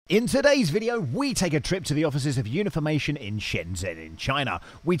In today's video, we take a trip to the offices of UniFormation in Shenzhen in China.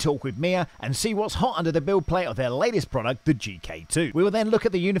 We talk with Mia and see what's hot under the build plate of their latest product, the GK2. We will then look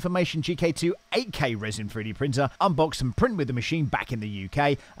at the UniFormation GK2 8K resin 3D printer, unbox and print with the machine back in the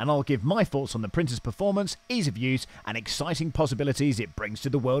UK, and I'll give my thoughts on the printer's performance, ease of use, and exciting possibilities it brings to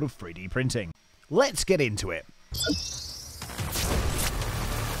the world of 3D printing. Let's get into it.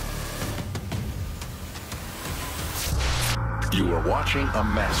 You are watching a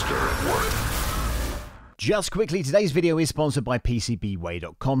master at work. Just quickly, today's video is sponsored by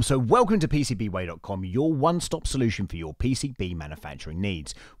PCBway.com. So welcome to PCBway.com, your one-stop solution for your PCB manufacturing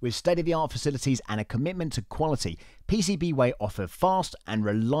needs. With state-of-the-art facilities and a commitment to quality, PCBway offer fast and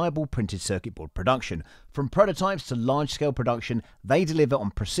reliable printed circuit board production. From prototypes to large-scale production, they deliver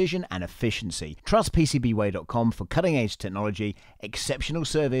on precision and efficiency. Trust PCBway.com for cutting-edge technology, exceptional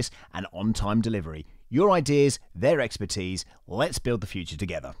service, and on-time delivery. Your ideas, their expertise. Let's build the future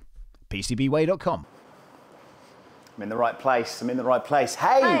together. PCBway.com. I'm in the right place. I'm in the right place.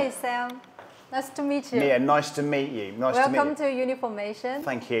 Hey! Hi, Sam. Nice to meet you. Mia, nice to meet you. Welcome to UniFormation.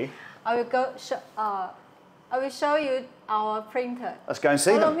 Thank you. I will show you our printer. Let's go and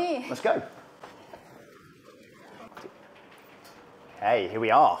see them. Follow me. Let's go. Hey, here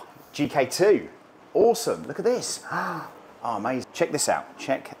we are. GK2. Awesome. Look at this. Oh, amazing. Check this out.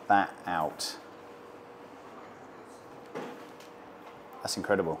 Check that out. That's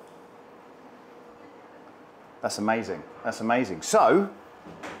incredible. That's amazing. That's amazing. So,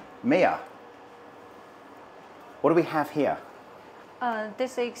 Mia, what do we have here?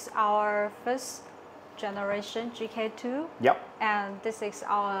 This is our first generation GK2. Yep. And this is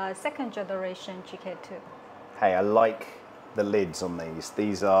our second generation GK2. Hey, I like the lids on these.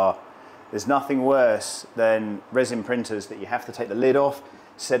 There's nothing worse than resin printers that you have to take the lid off,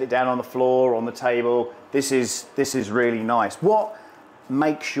 set it down on the floor, on the table. This is really nice. What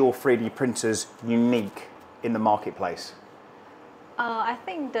makes your 3D printers unique in the marketplace? I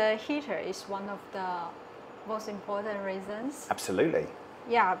think the heater is one of the most important reasons. Absolutely.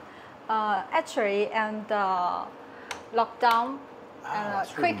 Yeah, actually, and lockdown and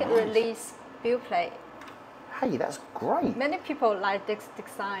quick really nice. release build plate. Hey, that's great. Many people like this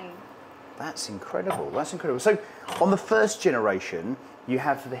design. That's incredible. That's incredible. So, on the first generation, you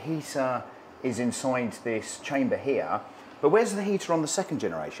have the heater is inside this chamber here. But where's the heater on the second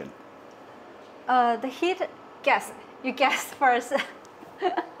generation? The heat, you guess first.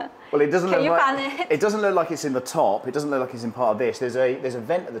 Well, it doesn't Can look you like find it? It doesn't look like it's in the top. It doesn't look like it's in part of this. There's a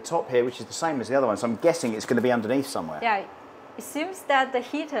vent at the top here, which is the same as the other one. So I'm guessing it's going to be underneath somewhere. Yeah, it seems that the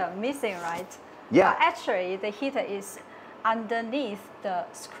heater missing, right? Yeah. But actually, the heater is underneath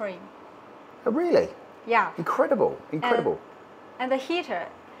the screen. Oh, really? Yeah. Incredible. Incredible. And the heater,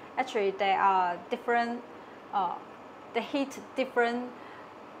 actually, they are different. They heat different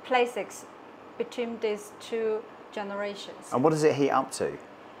places between these two generations. And what does it heat up to?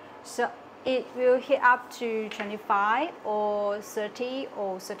 So it will heat up to 25 or 30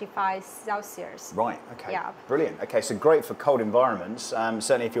 or 35 Celsius. Right, okay. Yeah. Brilliant. Okay, so great for cold environments.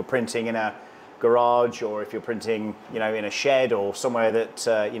 Certainly if you're printing in a garage or if you're printing, in a shed or somewhere that,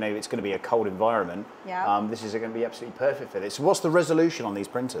 it's going to be a cold environment. Yeah. This is going to be absolutely perfect for this. So what's the resolution on these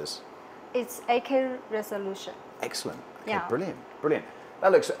printers? It's 8K resolution. Excellent. Okay, Yeah. brilliant, brilliant.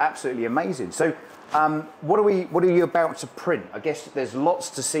 That looks absolutely amazing. So, what are you about to print? I guess there's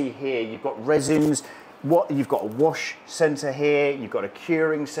lots to see here. You've got resins. You've got a wash center here. You've got a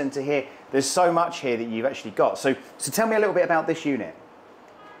curing center here. There's so much here that you've actually got. So tell me a little bit about this unit.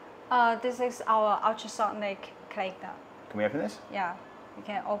 This is our ultrasonic cleaner. Can we open this? Yeah, you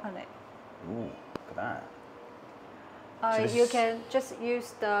can open it. Ooh, look at that. So You can just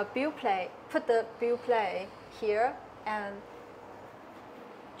use the build plate, put the build plate here and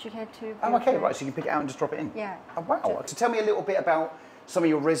GK2 Oh, okay, right. So you can pick it out and just drop it in. Yeah. Oh, wow. So tell me a little bit about some of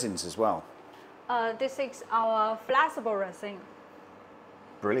your resins as well. This is our flexible resin.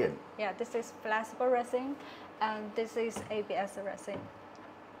 Brilliant. Yeah, this is flexible resin, and this is ABS resin.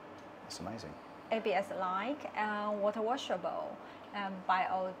 That's amazing. ABS-like and water washable and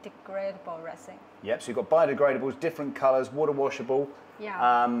biodegradable resin. Yep. So you've got biodegradables, different colours, water washable.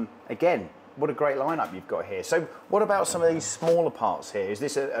 Yeah. Again, what a great lineup you've got here. So what about some of these smaller parts here? Is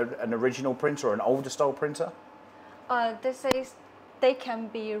this an original printer or an older style printer? They can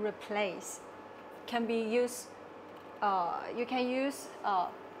be replaced. Can be used. You can use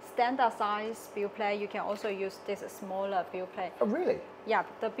standard size build plate. You can also use this smaller build plate. Oh, really? Yeah,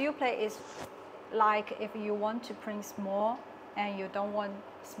 the build plate is like if you want to print small and you don't want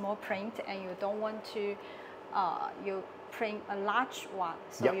small print and you don't want to you print a large one,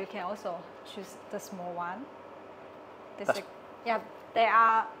 so yep. you can also choose the small one. Yeah, they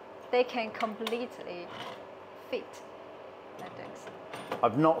are they can completely fit like this.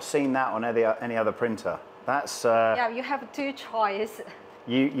 I've not seen that on any other printer. That's Yeah, you have two choices.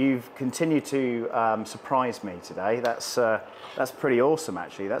 you've continued to surprise me today. That's pretty awesome,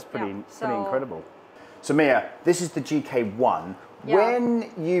 actually. That's pretty incredible. So Mia, this is the GK1. Yeah.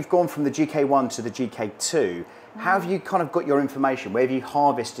 When you've gone from the GK1 to the GK2, how have you kind of got your information? Where have you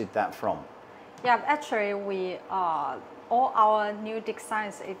harvested that from? Yeah, actually, we all our new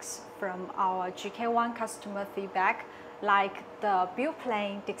designs is from our GK1 customer feedback, like the build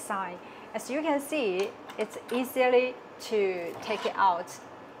plane design. As you can see, it's easily to take it out.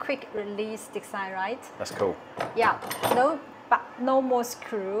 Quick release design, right? That's cool. Yeah, no more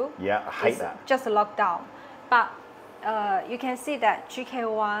screw. Yeah, I hate it's that. Just lock down. But you can see that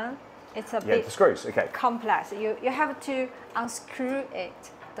GK1, it's a bit the screws, okay. complex. You have to unscrew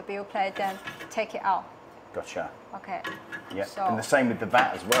it, the build plate, then take it out. Gotcha. Okay. Yeah, So, and the same with the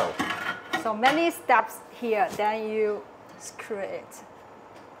VAT as well. so many steps here, then you screw it.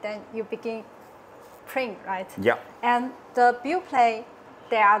 Then you begin print, right? Yeah. And the build plate,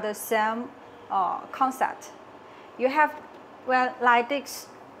 they are the same concept. You have, well, like this,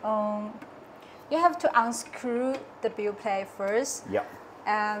 you have to unscrew the build plate first. Yeah.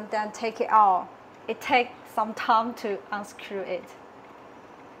 And then take it out. It takes some time to unscrew it.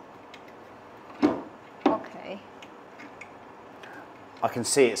 Okay. I can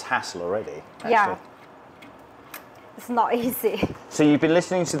see it's hassle already, actually. Yeah. It's not easy. So you've been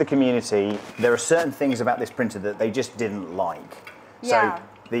listening to the community. There are certain things about this printer that they just didn't like. Yeah. So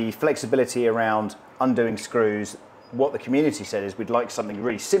the flexibility around undoing screws, what the community said is we'd like something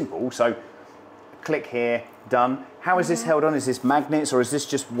really simple. So click here, done. How is this held on? Is this magnets or is this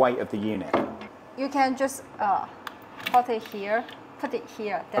just weight of the unit? You can just put it here,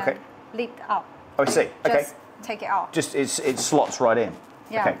 then lift up. Oh, I see. Okay. Just take it out. Just it slots right in.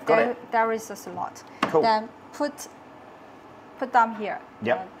 Yeah, Okay, got it. there is a slot. Cool. Then put down here.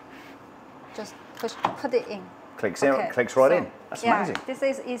 Yep. And just put it in. Clicks in, clicks right in. That's amazing. This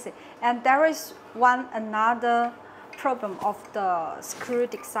is easy. And there is another problem of the screw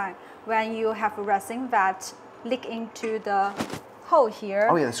design. When you have resin that leak into the hole here.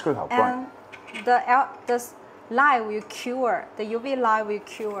 Oh yeah, the screw hole, and right. the light will cure, the UV light will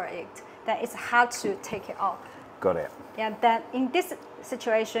cure it. Then it's hard to take it out. Got it. And then in this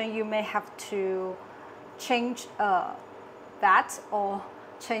situation, you may have to change that or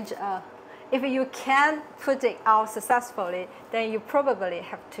change if you can put it out successfully, then you probably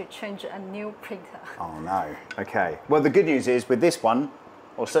have to change a new printer. Oh no. Okay. Well, the good news is with this one,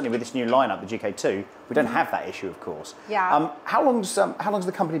 or certainly with this new lineup, the GK2, we don't have that issue, of course. Yeah. How long's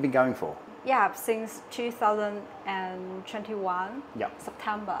the company been going for? Yeah, since 2021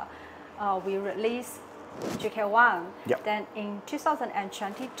 September, we released GK1. Yep. Then in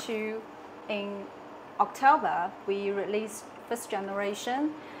 2022, in October, we released first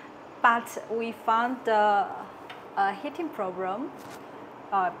generation, but we found the heating problem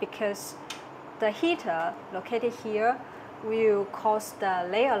because the heater located here will cause the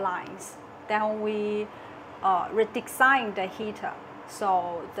layer lines. Then we redesigned the heater.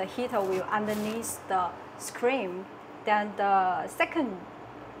 So the heater will underneath the screen. Then the second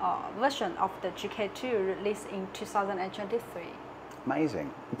version of the GK2 released in 2023.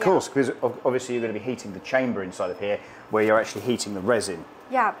 Amazing. Of course, because obviously you're going to be heating the chamber inside of here where you're actually heating the resin.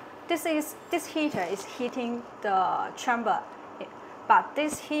 Yeah, this heater is heating the chamber, but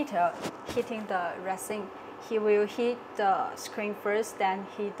this heater heating the resin. He will heat the screen first, then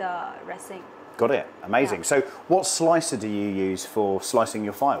heat the resin. Got it. Amazing. Yeah. So what slicer do you use for slicing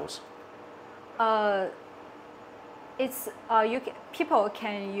your files? People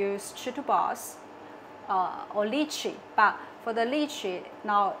can use chitubox or lychee, but for the lychee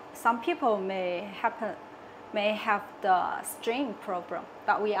now some people may have the string problem,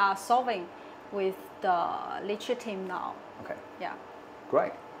 but we are solving with the lychee team now. Okay. Yeah.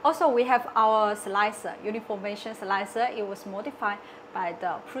 Great. Also, we have our slicer, UniFormation slicer. It was modified by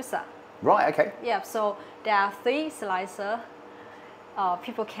the Prusa. Right. Okay. Yeah. So there are 3 slicers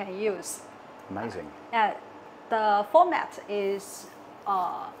people can use. Amazing. The format is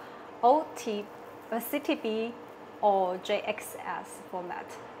CTB or JXS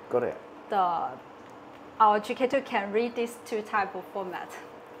format. Got it. Our GK2 can read these 2 type of format.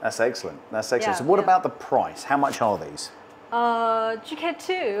 That's excellent. That's excellent. Yeah, So what about the price? How much are these?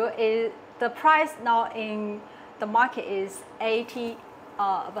 GK2 is the price now in the market is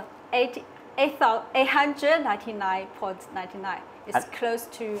 899.99. It's close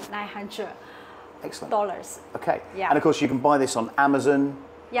to $900. Excellent. Okay. Yeah. And of course you can buy this on Amazon.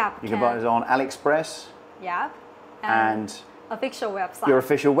 Yeah. You can buy it on AliExpress. Yeah. And official website. Your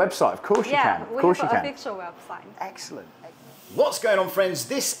official website, of course you can. Of course you can. Official website. Excellent. What's going on, friends?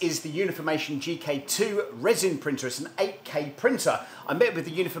 This is the UniFormation GK2 resin printer. It's an 8K printer. I met with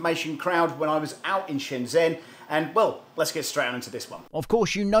the UniFormation crowd when I was out in Shenzhen. And, well, let's get straight on into this one. Of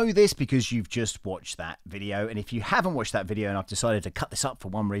course, you know this because you've just watched that video. And if you haven't watched that video and I've decided to cut this up for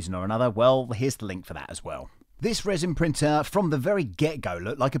one reason or another, well, here's the link for that as well. This resin printer, from the very get-go,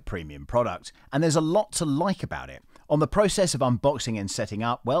 looked like a premium product. And there's a lot to like about it. On the process of unboxing and setting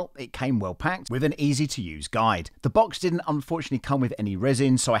up, well, it came well packed with an easy-to-use guide. The box didn't unfortunately come with any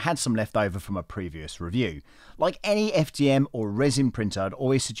resin, so I had some left over from a previous review. Like any FDM or resin printer, I'd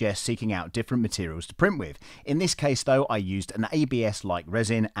always suggest seeking out different materials to print with. In this case, though, I used an ABS-like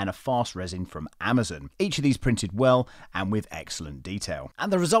resin and a fast resin from Amazon. Each of these printed well and with excellent detail.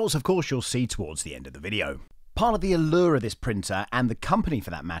 And the results, of course, you'll see towards the end of the video. Part of the allure of this printer, and the company for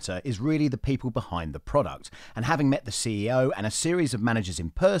that matter, is really the people behind the product. And having met the CEO and a series of managers in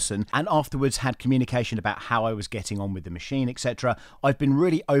person, and afterwards had communication about how I was getting on with the machine, etc., I've been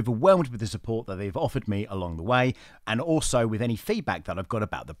really overwhelmed with the support that they've offered me along the way, and also with any feedback that I've got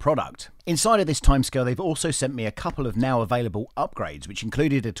about the product. Inside of this timescale, they've also sent me a couple of now available upgrades, which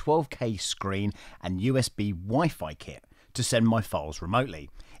included a 12K screen and USB Wi-Fi kit to send my files remotely.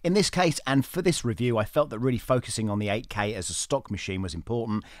 In this case, and for this review, I felt that really focusing on the 8K as a stock machine was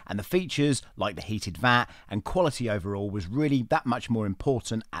important, and the features, like the heated vat and quality overall, was really that much more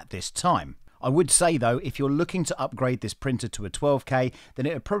important at this time. I would say though, if you're looking to upgrade this printer to a 12K, then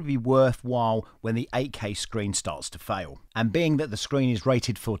it would probably be worthwhile when the 8K screen starts to fail. And being that the screen is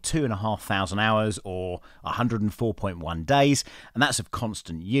rated for 2,500 hours or 104.1 days, and that's of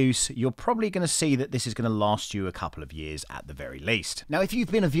constant use, you're probably going to see that this is going to last you a couple of years at the very least. Now, if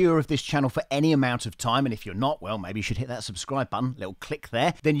you've been a viewer of this channel for any amount of time, and if you're not, well, maybe you should hit that subscribe button, little click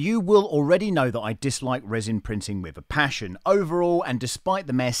there, then you will already know that I dislike resin printing with a passion. Overall, and despite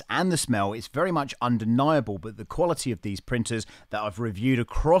the mess and the smell, it's very much undeniable, but the quality of these printers that I've reviewed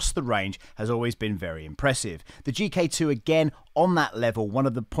across the range has always been very impressive. The GK2, again, on that level, one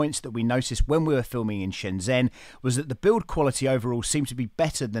of the points that we noticed when we were filming in Shenzhen was that the build quality overall seemed to be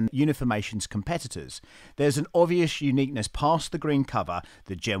better than UniFormation's competitors. There's an obvious uniqueness past the green cover,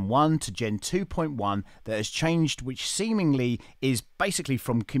 the Gen 1 to Gen 2.1, that has changed, which seemingly is basically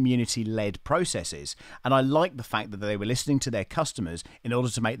from community-led processes. And I like the fact that they were listening to their customers in order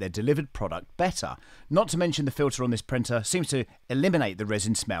to make their delivered product better. Not to mention the filter on this printer seems to eliminate the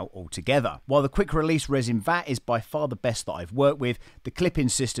resin smell altogether. While the quick release resin vat is by far the best that I've worked with, the clip-in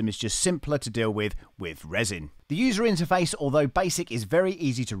system is just simpler to deal with resin. The user interface, although basic, is very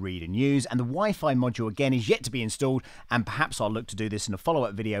easy to read and use, and the Wi-Fi module again is yet to be installed, and perhaps I'll look to do this in a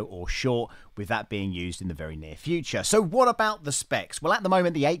follow-up video or short, with that being used in the very near future. So what about the specs? Well, at the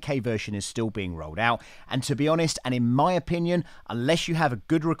moment the 8K version is still being rolled out, and to be honest, and in my opinion, unless you have a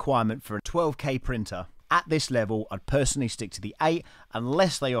good requirement for a 12K printer, at this level, I'd personally stick to the 8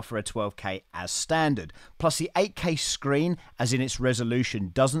 unless they offer a 12K as standard. Plus the 8K screen, as in its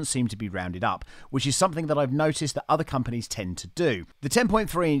resolution, doesn't seem to be rounded up, which is something that I've noticed that other companies tend to do. The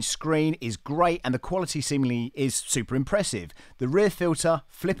 10.3-inch screen is great and the quality seemingly is super impressive. The rear filter,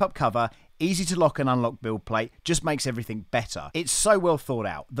 flip-up cover, easy to lock and unlock build plate just makes everything better. It's so well thought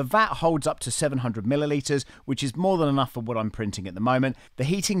out. The vat holds up to 700 milliliters, which is more than enough for what I'm printing at the moment. The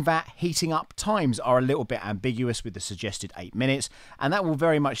heating vat heating up times are a little bit ambiguous with the suggested 8 minutes, and that will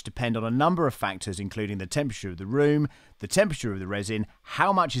very much depend on a number of factors, including the temperature of the room, the temperature of the resin,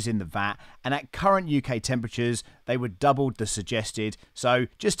 how much is in the vat, and at current UK temperatures, they would double the suggested, so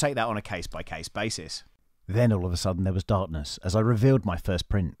just take that on a case-by-case basis. Then all of a sudden there was darkness as I revealed my first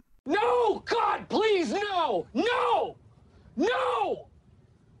print. No! God, please, no! No! No!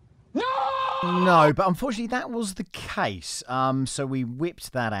 No! No, but unfortunately that was the case. So we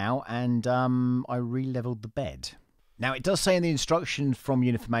whipped that out and I re-leveled the bed. Now, it does say in the instructions from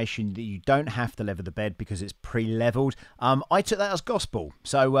UniFormation that you don't have to level the bed because it's pre-leveled. I took that as gospel,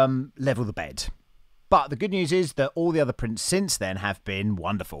 so level the bed. But the good news is that all the other prints since then have been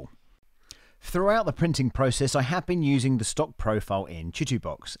wonderful. Throughout the printing process, I have been using the stock profile in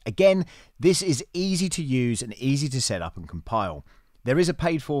GKtwo. Again, this is easy to use and easy to set up and compile. There is a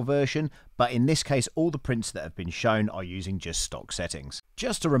paid-for version, but in this case, all the prints that have been shown are using just stock settings.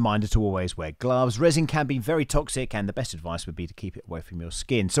 Just a reminder to always wear gloves. Resin can be very toxic, and the best advice would be to keep it away from your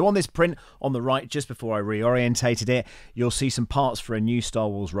skin. So on this print on the right, just before I reorientated it, you'll see some parts for a new Star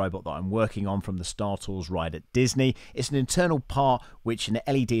Wars robot that I'm working on from the Star Tours ride at Disney. It's an internal part which an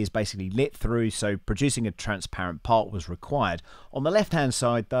LED is basically lit through, so producing a transparent part was required. On the left-hand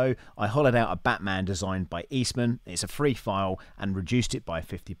side, though, I hollowed out a Batman designed by Eastman. It's a free file and reduced it by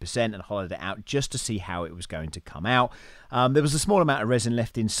 50% and hollowed it out just to see how it was going to come out. There was a small amount of resin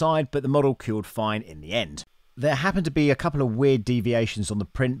left inside, but the model cured fine in the end. There happened to be a couple of weird deviations on the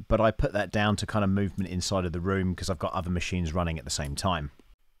print, but I put that down to kind of movement inside of the room because I've got other machines running at the same time.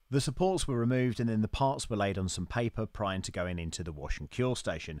 The supports were removed and then the parts were laid on some paper prior to going into the wash and cure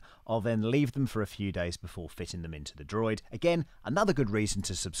station. I'll then leave them for a few days before fitting them into the droid. Again, another good reason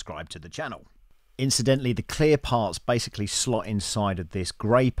to subscribe to the channel. Incidentally, the clear parts basically slot inside of this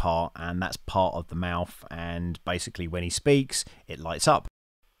grey part, and that's part of the mouth, and basically when he speaks, it lights up.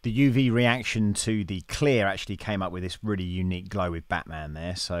 The UV reaction to the clear actually came up with this really unique glow with Batman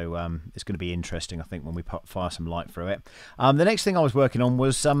there, so it's going to be interesting, I think, when we fire some light through it. The next thing I was working on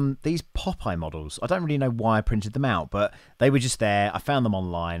was these Popeye models. I don't really know why I printed them out, but they were just there. I found them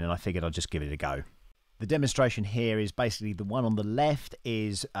online, and I figured I'd just give it a go. The demonstration here is basically the one on the left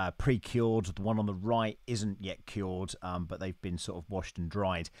is pre-cured, the one on the right isn't yet cured, but they've been sort of washed and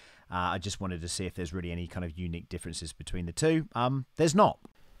dried. I just wanted to see if there's really any kind of unique differences between the two. There's not.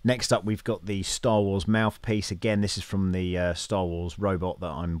 Next up, we've got the Star Wars mouthpiece. Again, this is from the Star Wars robot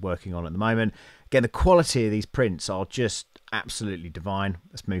that I'm working on at the moment. Again, the quality of these prints are just absolutely divine.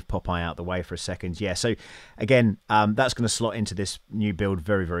 Let's move Popeye out the way for a second. Yeah, so again, that's going to slot into this new build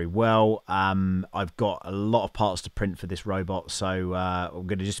very, very well. I've got a lot of parts to print for this robot, so I'm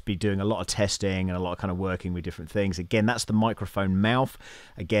going to just be doing a lot of testing and a lot of kind of working with different things. Again, that's the microphone mouth.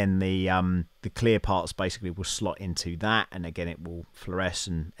 Again, the clear parts basically will slot into that, and again, it will fluoresce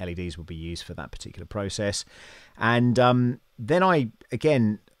and LEDs will be used for that particular process. And then I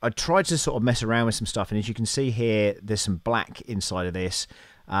tried to sort of mess around with some stuff, and as you can see here, there's some black inside of this.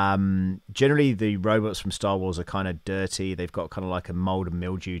 Generally, the robots from Star Wars are kind of dirty. They've got kind of like a mold and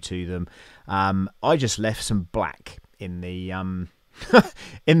mildew to them. I just left some black in the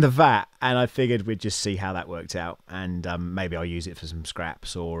in the vat, and I figured we'd just see how that worked out, and maybe I'll use it for some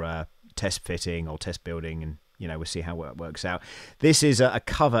scraps or test fitting or test building, and we'll see how it works out. This is a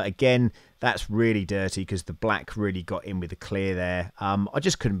cover. Again, that's really dirty because the black really got in with the clear there. I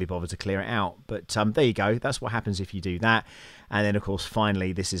just couldn't be bothered to clear it out, but there you go. That's what happens if you do that. And then, of course,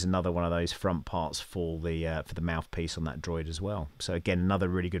 finally, this is another one of those front parts for the mouthpiece on that droid as well. So again, another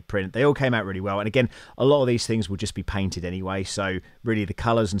really good print. They all came out really well. And again, a lot of these things will just be painted anyway, so really the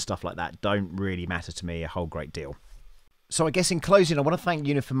colours and stuff like that don't really matter to me a whole great deal. So I guess in closing, I want to thank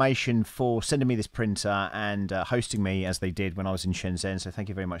UniFormation for sending me this printer and hosting me as they did when I was in Shenzhen. So thank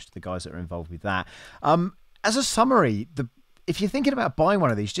you very much to the guys that are involved with that. As a summary, if you're thinking about buying one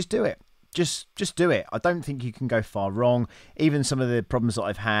of these, just do it. Just do it. I don't think you can go far wrong. Even some of the problems that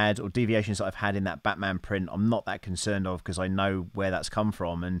I've had or deviations that I've had in that Batman print, I'm not that concerned of because I know where that's come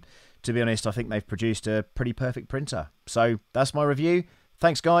from. And to be honest, I think they've produced a pretty perfect printer. So that's my review.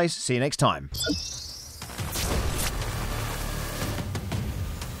 Thanks, guys. See you next time.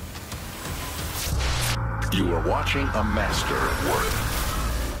 You are watching a master at work.